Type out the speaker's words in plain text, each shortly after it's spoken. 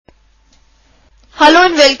Hello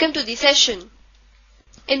and welcome to the session.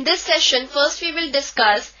 In this session, first we will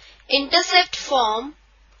discuss intercept form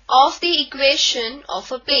of the equation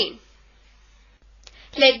of a plane.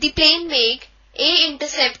 Let the plane make A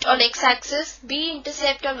intercept on x-axis, B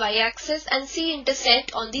intercept on y-axis and C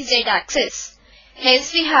intercept on the z-axis.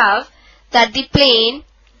 Hence we have that the plane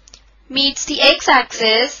meets the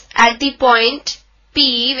x-axis at the point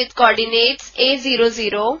P with coordinates A00,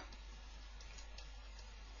 0.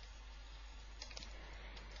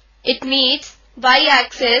 It meets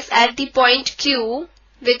y-axis at the point Q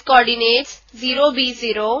with coordinates 0,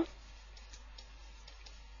 B0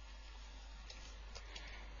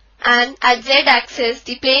 and at z-axis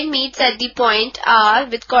the plane meets at the point R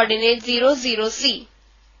with coordinates 0, 0, C.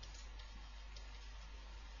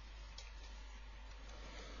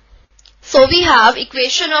 So we have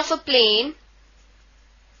equation of a plane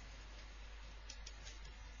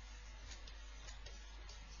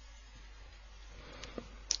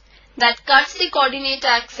that cuts the coordinate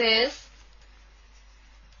axis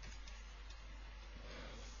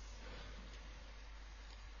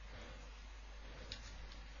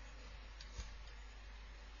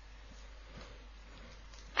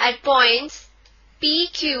at points P,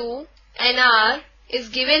 Q and R is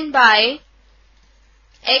given by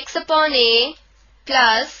x upon A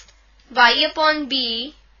plus y upon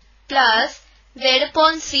B plus z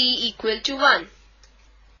upon C equal to 1.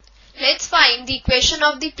 Let's find the equation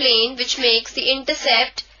of the plane which makes the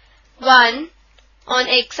intercept 1 on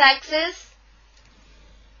x-axis,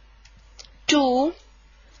 2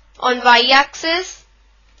 on y-axis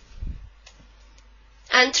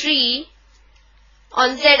and 3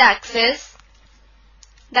 on z-axis.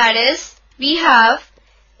 That is, we have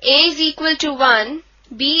A is equal to 1,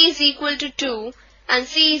 B is equal to 2 and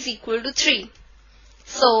C is equal to 3.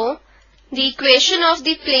 So, the equation of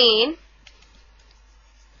the plane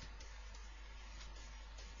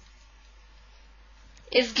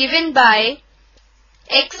is given by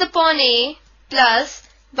x upon A plus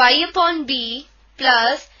y upon B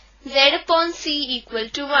plus z upon C equal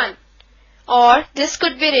to 1, or this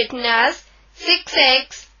could be written as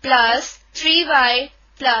 6x plus 3y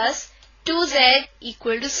plus 2z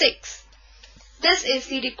equal to 6. This is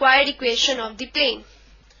the required equation of the plane.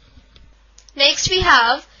 Next we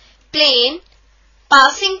have plane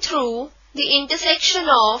passing through the intersection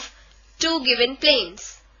of two given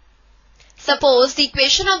planes. Suppose the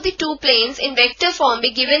equation of the two planes in vector form be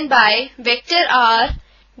given by vector r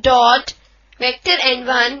dot vector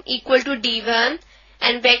n1 equal to d1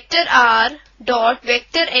 and vector r dot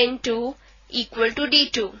vector n2 equal to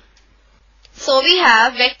d2. So we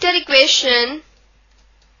have vector equation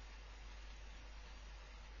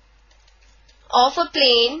of a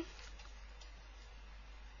plane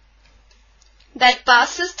that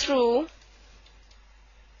passes through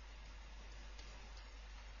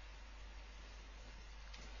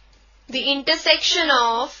the intersection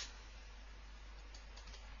of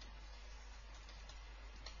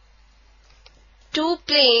two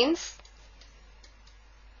planes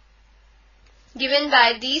given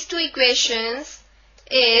by these two equations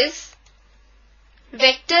is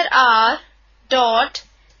vector r dot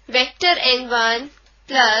vector n1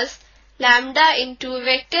 plus lambda into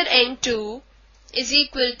vector n2 is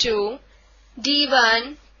equal to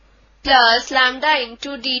d1 plus lambda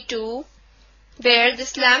into d2, where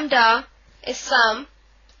this lambda is some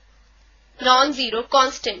non-zero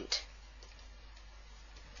constant.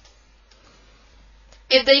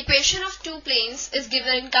 If the equation of two planes is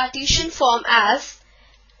given in Cartesian form as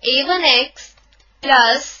a1x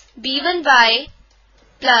plus b1y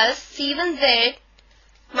plus c1z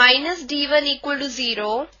minus d1 equal to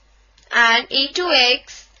 0 and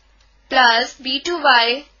a2x plus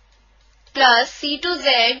b2y plus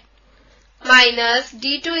c2z minus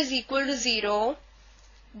d2 is equal to 0,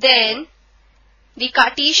 then the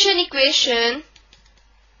Cartesian equation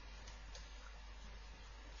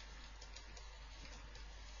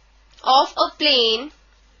of a plane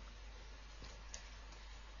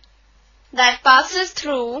that passes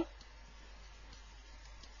through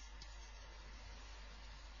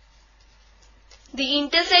the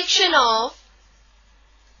intersection of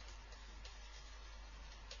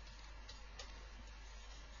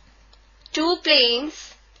two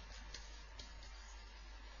planes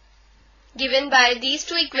given by these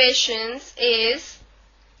two equations is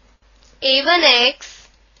a1x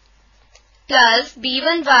plus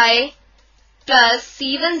b1y plus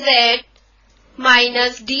c1z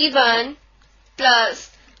minus d1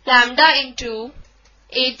 plus lambda into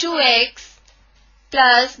a2x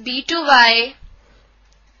plus b2y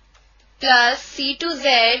plus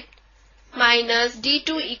c2z minus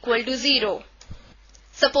d2 equal to 0.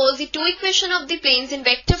 Suppose the two equations of the planes in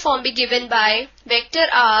vector form be given by vector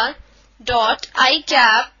r dot I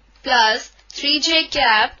cap plus 3j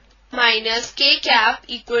cap minus k cap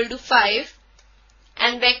equal to 5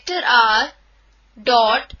 and vector r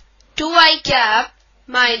dot 2I cap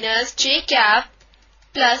minus j cap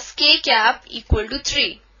plus k cap equal to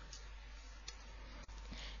 3.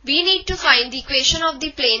 We need to find the equation of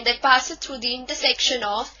the plane that passes through the intersection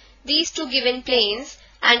of these two given planes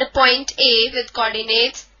and a point A with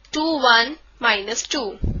coordinates 2, 1, minus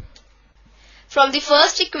 2. From the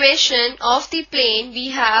first equation of the plane we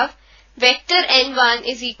have vector n1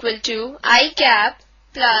 is equal to I cap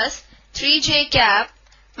plus 3j cap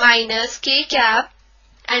minus k cap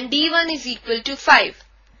and d1 is equal to 5.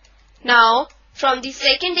 Now from the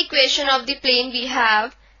second equation of the plane we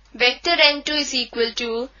have vector n2 is equal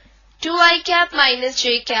to 2I cap minus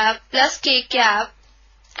j cap plus k cap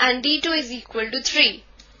and d2 is equal to 3.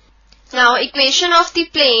 Now equation of the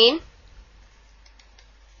plane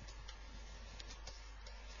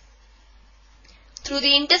through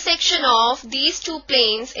the intersection of these two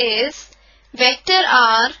planes is vector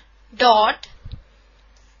r dot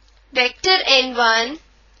vector n1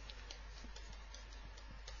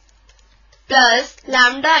 plus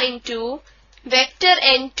lambda into vector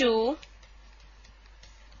n2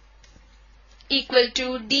 equal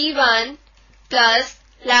to d1 plus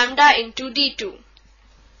lambda into d2.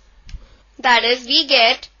 That is, we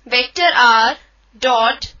get vector r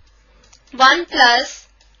dot 1 plus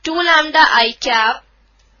 2 lambda I cap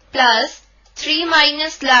plus 3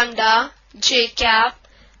 minus lambda j cap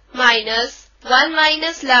minus 1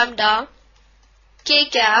 minus lambda k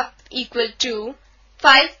cap equal to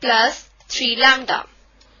 5 plus 3 lambda.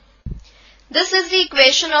 This is the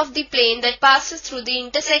equation of the plane that passes through the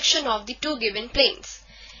intersection of the two given planes.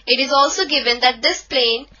 It is also given that this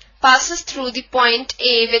plane passes through the point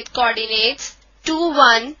A with coordinates 2,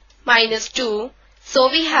 1, minus 2. So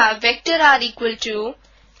we have vector r equal to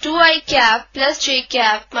 2I cap plus j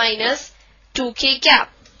cap minus 2k cap.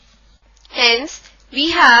 Hence,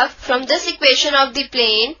 we have from this equation of the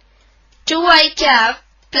plane 2I cap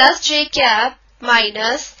plus j cap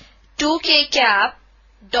minus 2k cap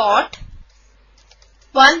dot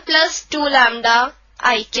 1 plus 2 lambda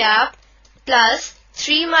I cap plus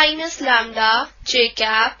 3 minus lambda j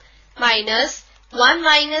cap minus 1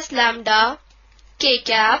 minus lambda k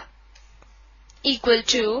cap equal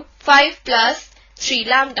to 5 plus 3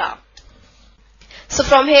 lambda. So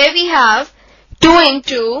from here we have 2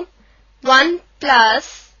 into 1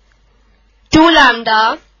 plus 2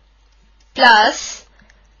 lambda plus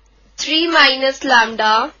 3 minus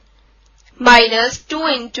lambda minus 2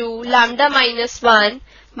 into lambda minus 1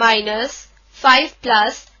 minus 5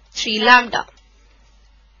 plus 3 lambda.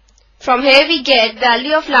 From here we get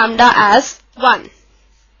value of lambda as 1.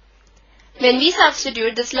 When we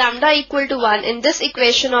substitute this lambda equal to 1 in this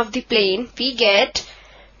equation of the plane, we get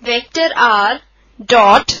vector r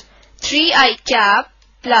dot 3I cap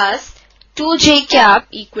plus 2j cap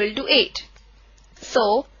equal to 8.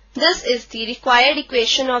 So, this is the required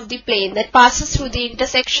equation of the plane that passes through the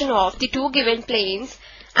intersection of the two given planes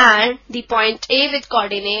and the point A with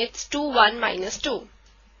coordinates 2, 1, minus 2.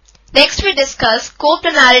 Next we discuss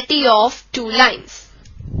coplanarity of two lines.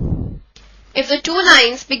 If the two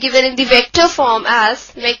lines be given in the vector form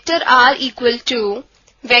as vector r equal to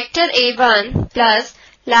vector a1 plus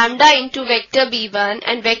lambda into vector b1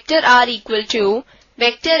 and vector r equal to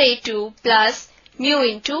vector a2 plus mu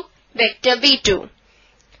into vector b2.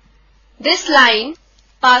 This line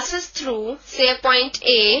passes through, say, a point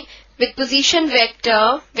A with position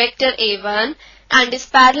vector a1 and is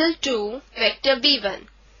parallel to vector b1.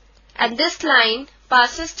 And this line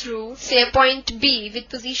passes through, say, a point B with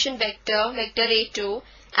position vector a2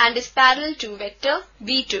 and is parallel to vector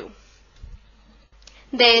b2.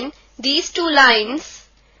 Then these two lines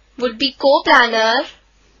would be coplanar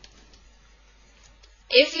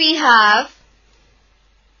if we have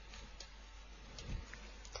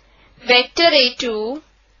vector a2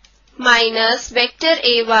 minus vector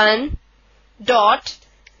a1 dot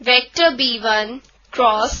vector b1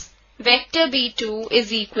 cross vector b2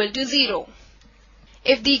 is equal to 0.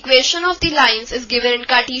 If the equation of the lines is given in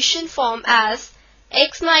Cartesian form as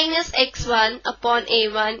x minus x1 upon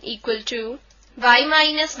a1 equal to y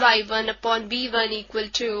minus y1 upon b1 equal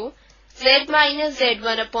to z minus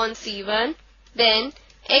z1 upon c1, then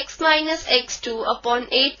x minus x2 upon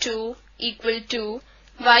a2 equal to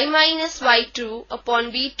y minus y2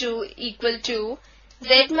 upon b2 equal to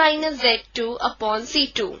z minus z2 upon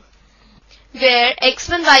c2, where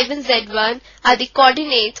x1, y1, z1 are the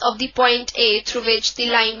coordinates of the point A through which the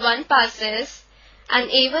line 1 passes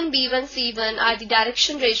and a1, b1, c1 are the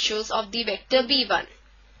direction ratios of the vector b1.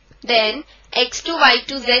 then x2,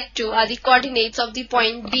 y2, z2 are the coordinates of the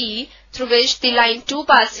point B through which the line 2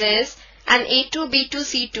 passes, and a2, b2,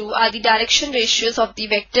 c2 are the direction ratios of the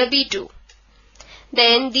vector b2.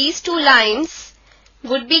 Then these two lines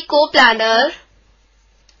would be coplanar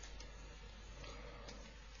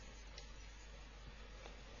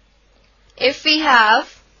if we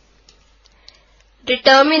have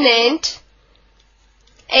determinant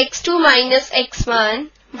x2 minus x1,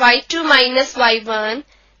 y2 minus y1,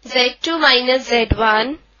 z2 minus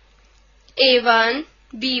z1, a1,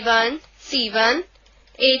 b1, c1,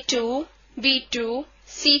 a2, b2,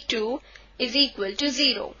 c2 is equal to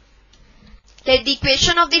 0. Let the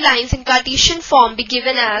equation of the lines in Cartesian form be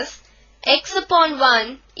given as x upon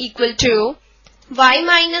 1 equal to y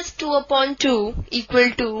minus 2 upon 2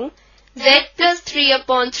 equal to z plus 3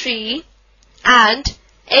 upon 3 and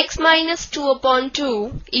x minus 2 upon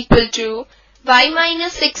 2 equal to y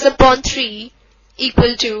minus 6 upon 3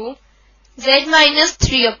 equal to z minus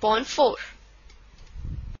 3 upon 4.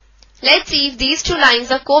 Let's see if these two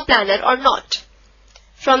lines are coplanar or not.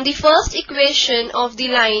 From the first equation of the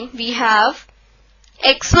line we have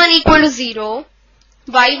x1 equal to 0,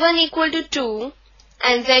 y1 equal to 2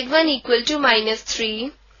 and z1 equal to minus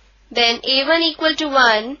 3. Then a1 equal to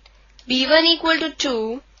 1, b1 equal to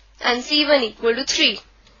 2 and c1 equal to 3.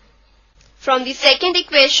 From the second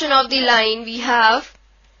equation of the line we have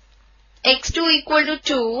x2 equal to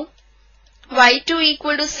 2, y2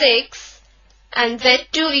 equal to 6 and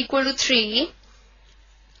z2 equal to 3,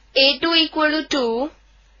 a2 equal to 2,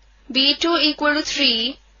 b2 equal to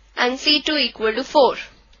 3 and c2 equal to 4.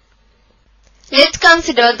 Let's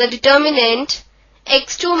consider the determinant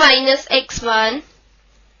x2 minus x1,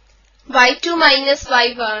 y2 minus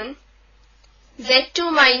y1,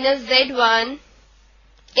 z2 minus z1,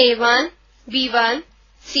 a1, b1,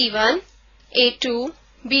 c1, a2,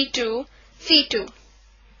 b2, c2.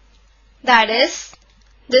 That is,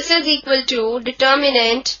 this is equal to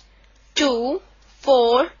determinant 2,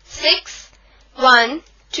 4, 6, 1,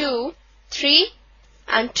 2, 3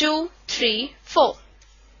 and 2, 3, 4.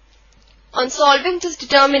 On solving this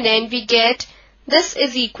determinant, we get this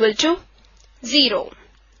is equal to 0.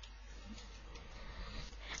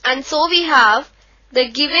 And so we have the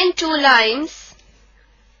given two lines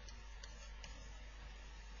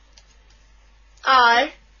are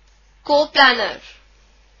coplanar.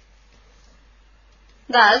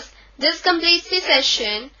 Thus, this completes the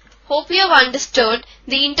session. Hope you have understood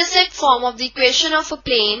the intersect form of the equation of a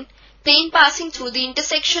plane passing through the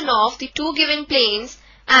intersection of the two given planes,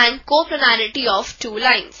 and coplanarity of two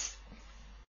lines.